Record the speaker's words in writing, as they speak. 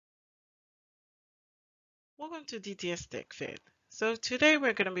Welcome to DTS TechFit. So today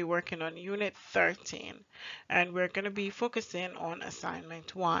we're going to be working on Unit 13 and we're going to be focusing on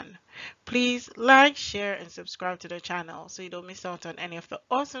Assignment 1. Please like, share, and subscribe to the channel so you don't miss out on any of the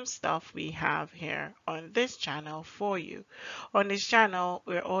awesome stuff we have here on this channel for you. On this channel,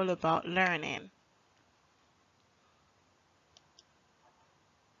 we're all about learning.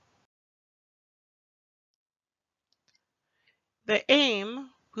 The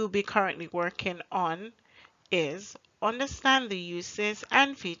aim we'll be currently working on is understand the uses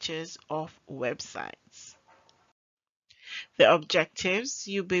and features of websites. The objectives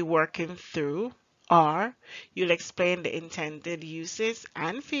you'll be working through are you'll explain the intended uses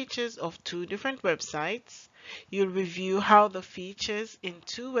and features of two different websites. You'll review how the features in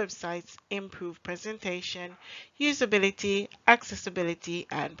two websites improve presentation, usability, accessibility,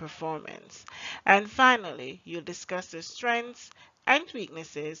 and performance. And finally, you'll discuss the strengths and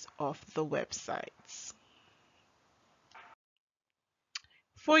weaknesses of the websites.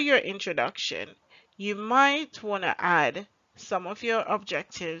 For your introduction, you might want to add some of your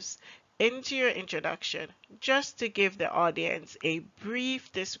objectives into your introduction just to give the audience a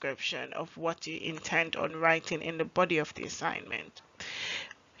brief description of what you intend on writing in the body of the assignment.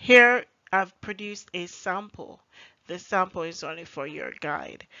 Here I've produced a sample. The sample is only for your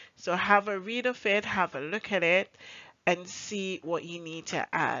guide. So have a read of it, have a look at it, and see what you need to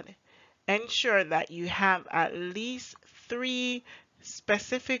add. Ensure that you have at least 3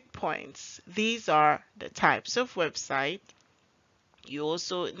 specific points. These are the types of website. You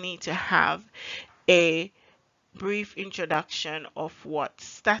also need to have a brief introduction of what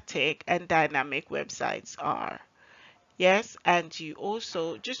static and dynamic websites are. Yes, and you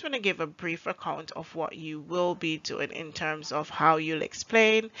also just want to give a brief account of what you will be doing in terms of how you'll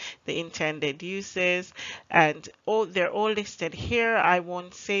explain the intended uses, and all they're all listed here. I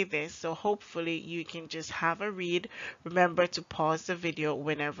won't say this, so hopefully you can just have a read. Remember to pause the video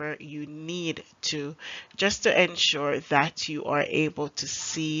whenever you need to, just to ensure that you are able to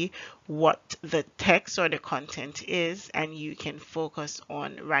see what the text or the content is and you can focus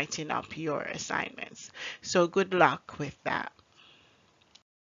on writing up your assignments. So good luck with that.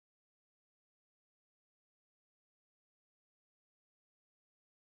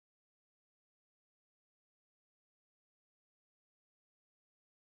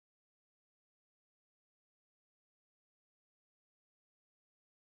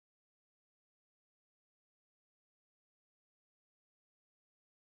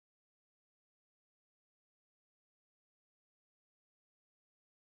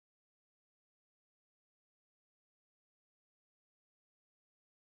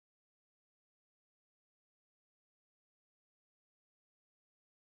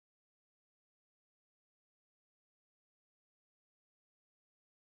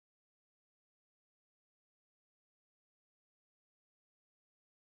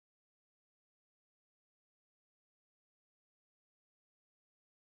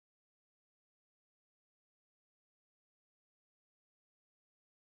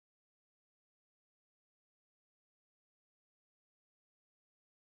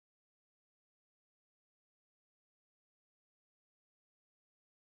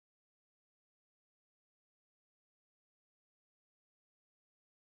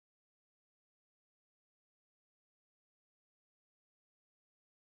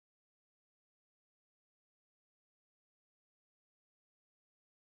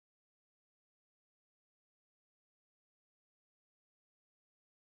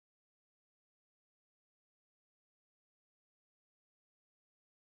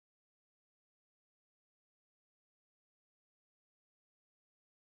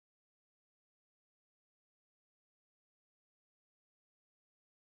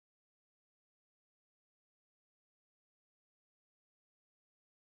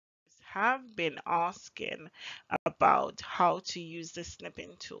 Have been asking about how to use the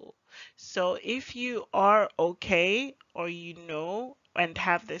snipping tool. So if you are okay or you know and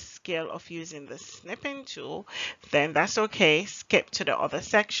have the skill of using the snipping tool, then that's okay. Skip to the other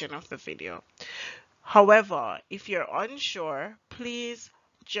section of the video. However, if you're unsure, please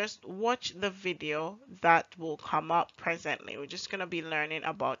just watch the video that will come up presently. We're just going to be learning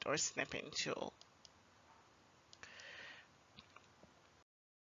about our snipping tool.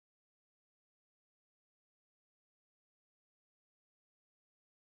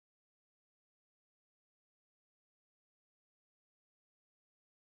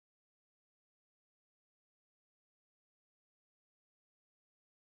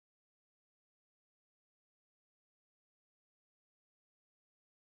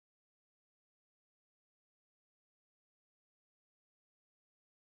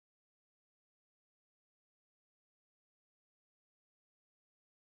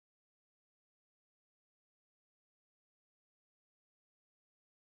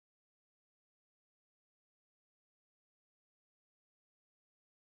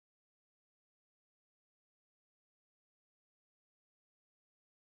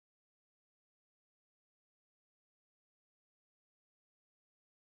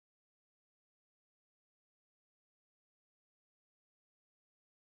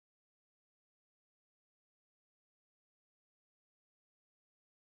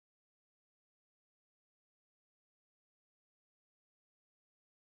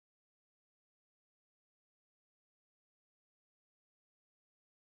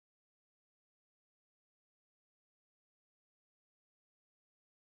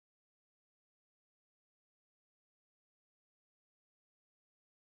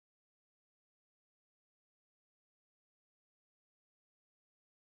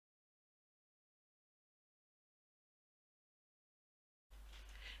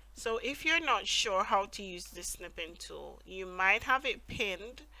 So if you're not sure how to use the snipping tool, you might have it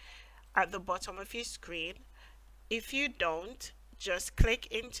pinned at the bottom of your screen. If you don't, just click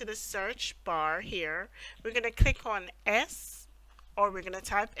into the search bar here. We're going to click on S, or we're going to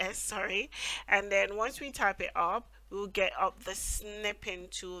type S, sorry. And then once we type it up, we'll get up the snipping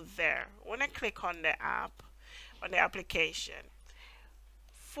tool there. I want to click on the app, on the application.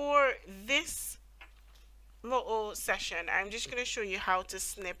 For this little session, I'm just going to show you how to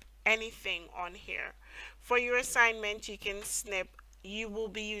snip anything on here. For your assignment, you will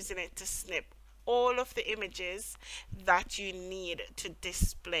be using it to snip all of the images that you need to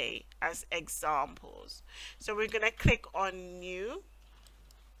display as examples. So we're going to click on new.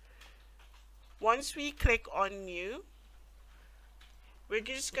 Once we click on new, we're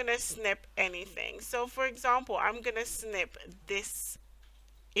just going to snip anything. So for example, I'm going to snip this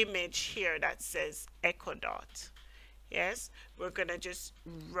image here that says echo dot. Yes, we're gonna just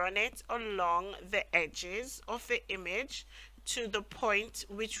run it along the edges of the image to the point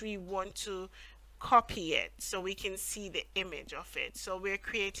which we want to copy it, so we can see the image of it. So we're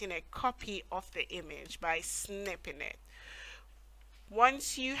creating a copy of the image by snipping it.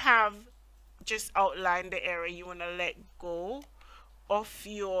 Once you have just outlined the area you want to let go of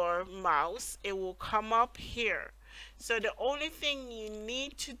your mouse, it will come up here. So the only thing you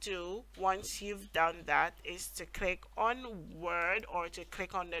need to do once you've done that is to click on Word, or to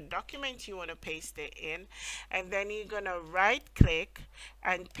click on the document you want to paste it in, and then you're going to right click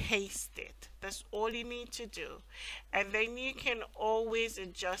and paste it. That's all you need to do. And then you can always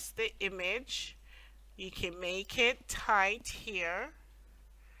adjust the image. You can make it tight here,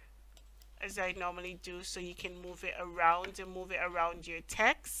 as I normally do, so you can move it around and move it around your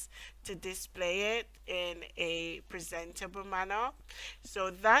text to display it in a presentable manner. So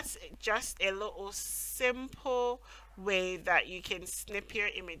that's just a little simple way that you can snip your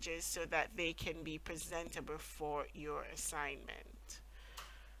images so that they can be presentable for your assignment.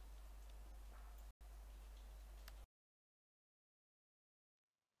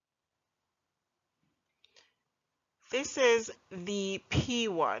 This is the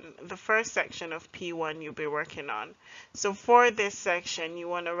P1, the first section of P1 you'll be working on. So for this section, you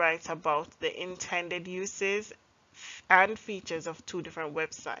want to write about the intended uses and features of two different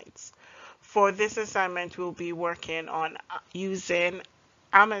websites. For this assignment, we'll be working on using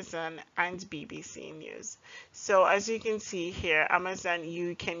Amazon and BBC News. So as you can see here, Amazon,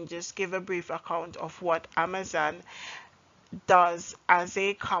 you can just give a brief account of what Amazon does as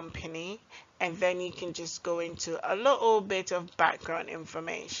a company, and then you can just go into a little bit of background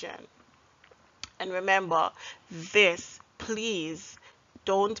information. And remember this, please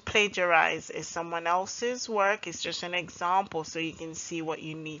don't plagiarize. It's someone else's work. It's just an example so you can see what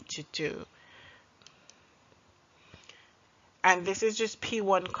you need to do. And this is just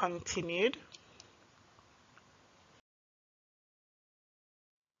P1 continued.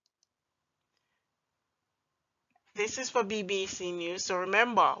 This is for BBC News. So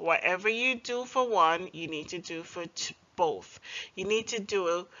remember, whatever you do for one, you need to do for both. You need to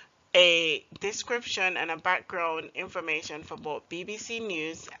do a description and a background information for both BBC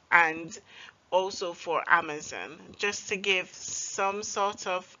News and also for Amazon, just to give some sort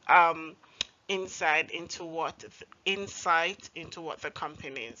of insight into what the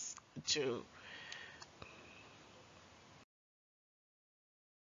companies do.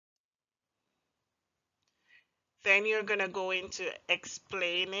 Then you're going to go into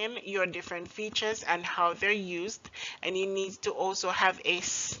explaining your different features and how they're used, and you need to also have a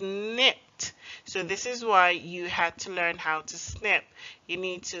snipped. So this is why you had to learn how to snip. You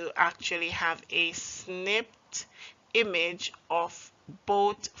need to actually have a snipped image of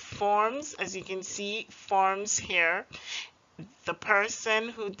both forms. As you can see, forms here. The person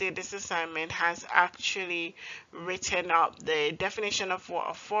who did this assignment has actually written up the definition of what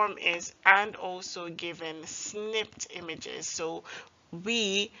a form is and also given snipped images, so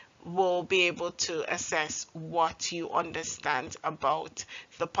we will be able to assess what you understand about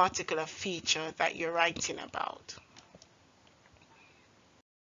the particular feature that you're writing about.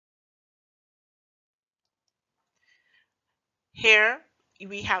 Here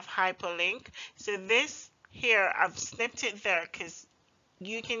we have hyperlink. So this here, I've snipped it there because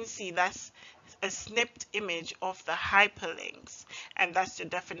you can see that's a snipped image of the hyperlinks, and that's the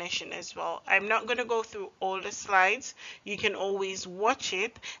definition as well. I'm not going to go through all the slides. You can always watch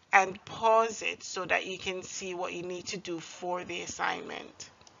it and pause it so that you can see what you need to do for the assignment.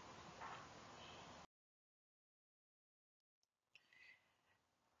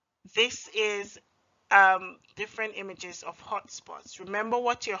 This is different images of hotspots. Remember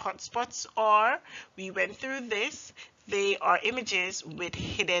what your hotspots are? We went through this. they are images with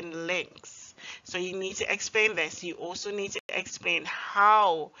hidden links. So you need to explain this. You also need to explain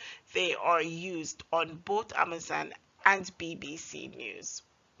how they are used on both Amazon and BBC News.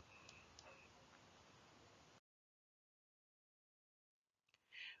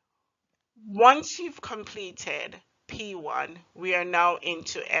 Once you've completed P1, we are now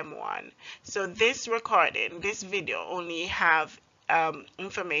into M1. So this recording, this video only have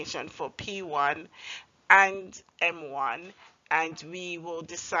information for P1 and M1, and we will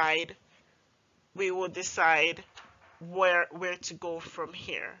decide where to go from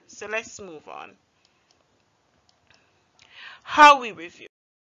here. So let's move on. How we review.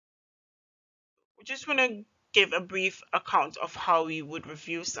 We just want to give a brief account of how we would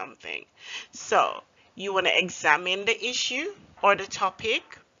review something. So you want to examine the issue or the topic.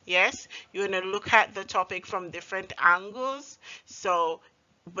 Yes, you want to look at the topic from different angles. So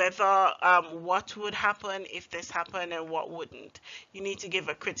whether what would happen if this happened and what wouldn't. You need to give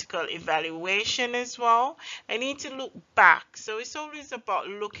a critical evaluation as well. I need to look back. So it's always about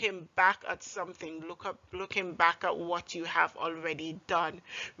looking back at something, looking back at what you have already done,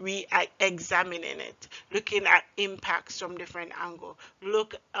 re-examining it, looking at impacts from different angles,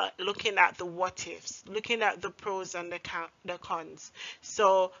 looking at the what ifs, looking at the pros and the cons.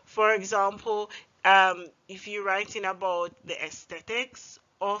 So for example, if you're writing about the aesthetics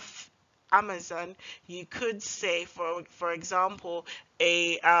of Amazon, you could say, for example,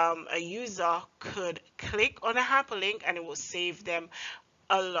 a user could click on a hyperlink and it will save them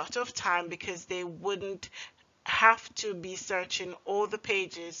a lot of time because they wouldn't have to be searching all the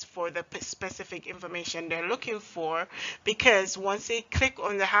pages for the specific information they're looking for, because once they click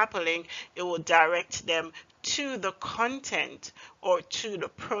on the hyperlink, it will direct them to the content or to the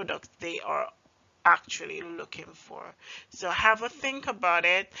product they are actually looking for. So have a think about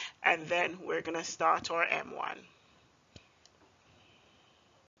it, and then we're going to start our M1.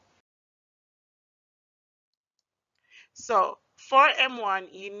 So for M1,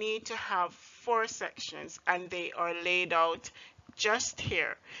 you need to have 4 sections, and they are laid out just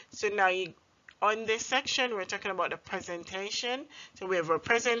here. So now on this section, we're talking about the presentation. So we have our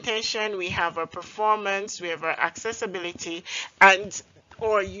presentation, we have our performance, we have our accessibility, and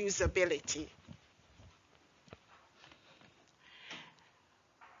or usability.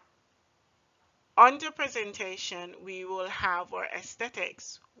 Under presentation, we will have our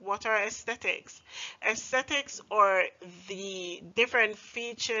aesthetics. What are aesthetics? Aesthetics are the different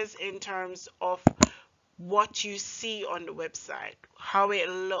features in terms of what you see on the website, how it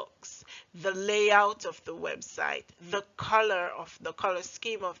looks, the layout of the website, the color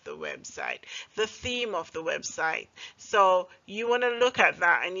scheme of the website, the theme of the website. So you want to look at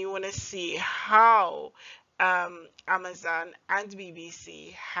that and you want to see how Amazon and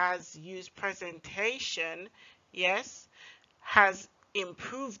BBC has used presentation, yes, has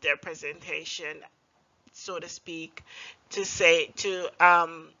improved their presentation, so to speak, to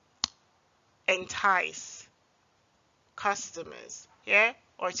entice customers, yeah,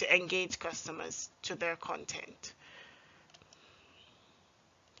 or to engage customers to their content.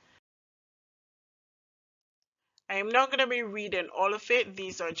 I am not going to be reading all of it.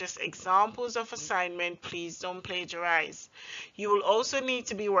 These are just examples of assignment. Please don't plagiarize. You will also need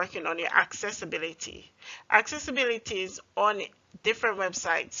to be working on your accessibility. Accessibilities on different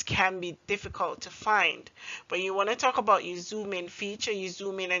websites can be difficult to find, but you want to talk about your zoom in feature, your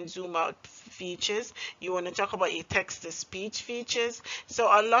zoom in and zoom out features. You want to talk about your text to speech features. So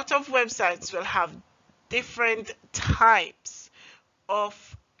a lot of websites will have different types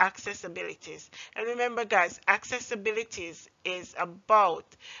of accessibilities. And remember guys, accessibilities is about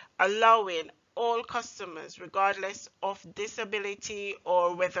allowing all customers, regardless of disability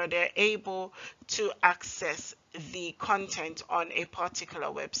or whether they're able to access the content on a particular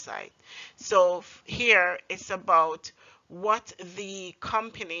website. So here it's about what the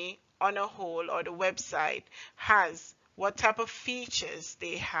company on a whole or the website has, what type of features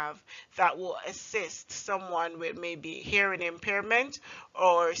they have that will assist someone with maybe hearing impairment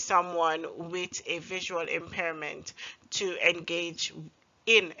or someone with a visual impairment to engaging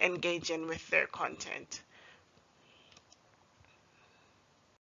with their content.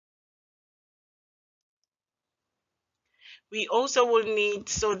 We also will need,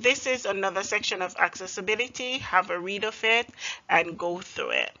 so this is another section of accessibility. Have a read of it and go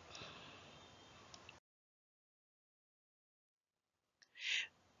through it.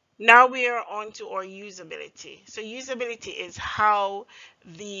 Now we are on to our usability. So usability is how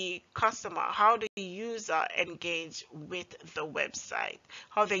the customer, how the user engage with the website,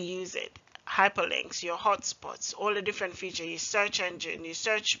 how they use it. Hyperlinks, your hotspots, all the different features, your search engine, your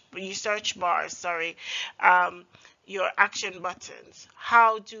search bar, sorry, your action buttons.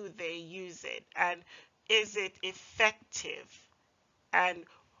 How do they use it? And is it effective? And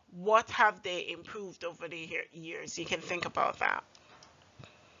what have they improved over the years? You can think about that.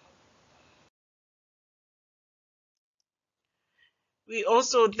 We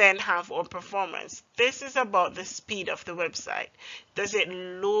also then have our performance. This is about the speed of the website. Does it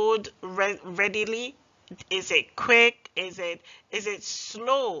load readily? Is it quick? Is it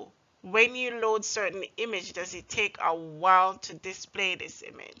slow? When you load certain image, does it take a while to display this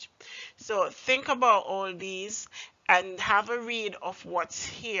image? So think about all these and have a read of what's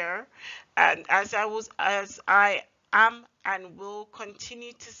here. And as I am and will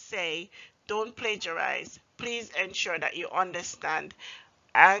continue to say, don't plagiarize. Please ensure that you understand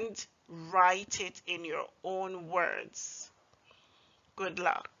and write it in your own words. Good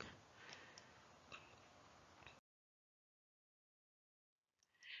luck.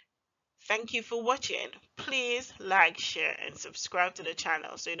 Thank you for watching. Please like, share, and subscribe to the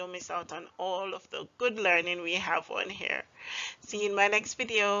channel so you don't miss out on all of the good learning we have on here. See you in my next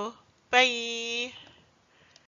video. Bye.